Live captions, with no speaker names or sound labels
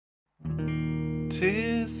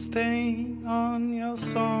tear stain on your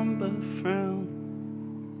somber frown.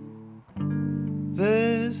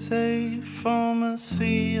 There's a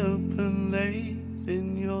pharmacy open late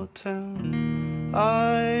in your town.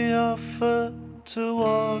 I offer to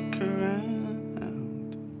walk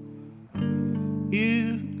around.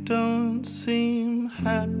 You don't seem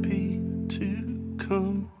happy to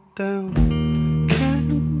come down.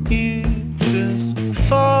 Can you just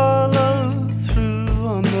follow through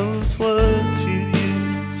on those words you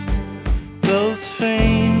use, those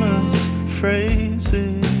famous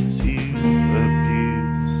phrases you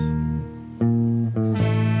abuse?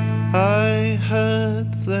 I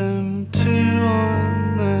heard them too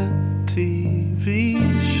on that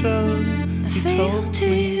TV show. You told me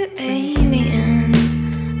too alien,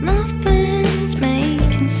 nothing's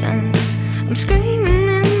making sense. I'm screaming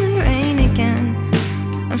in the rain again.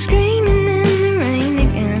 I'm screaming in the rain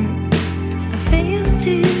again. I feel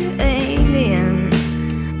too alien,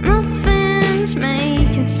 nothing's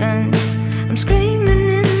making sense. I'm screaming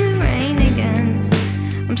in the rain again.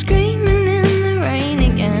 I'm screaming in the rain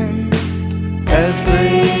again.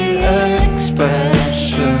 every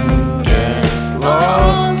expression gets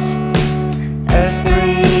lost.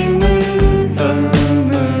 Every movement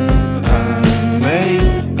I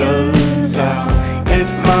make goes out. If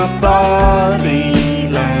my body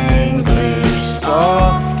languishes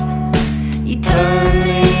off, You turn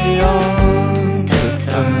me on to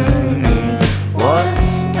turn me.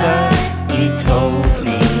 What's that you told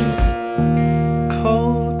me?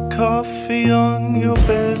 Cold coffee on your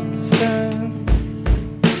bedstand.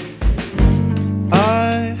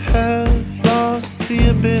 I have lost the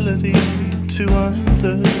ability to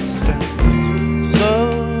understand, so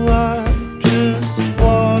I just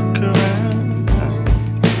walk around.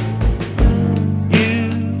 You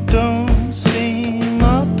don't seem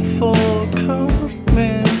up for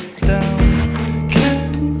coming down.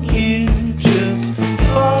 Can you just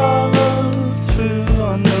follow through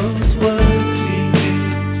on those words you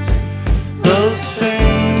use, those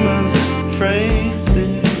famous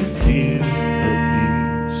phrases you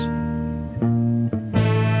abuse?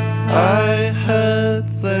 I heard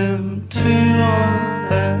them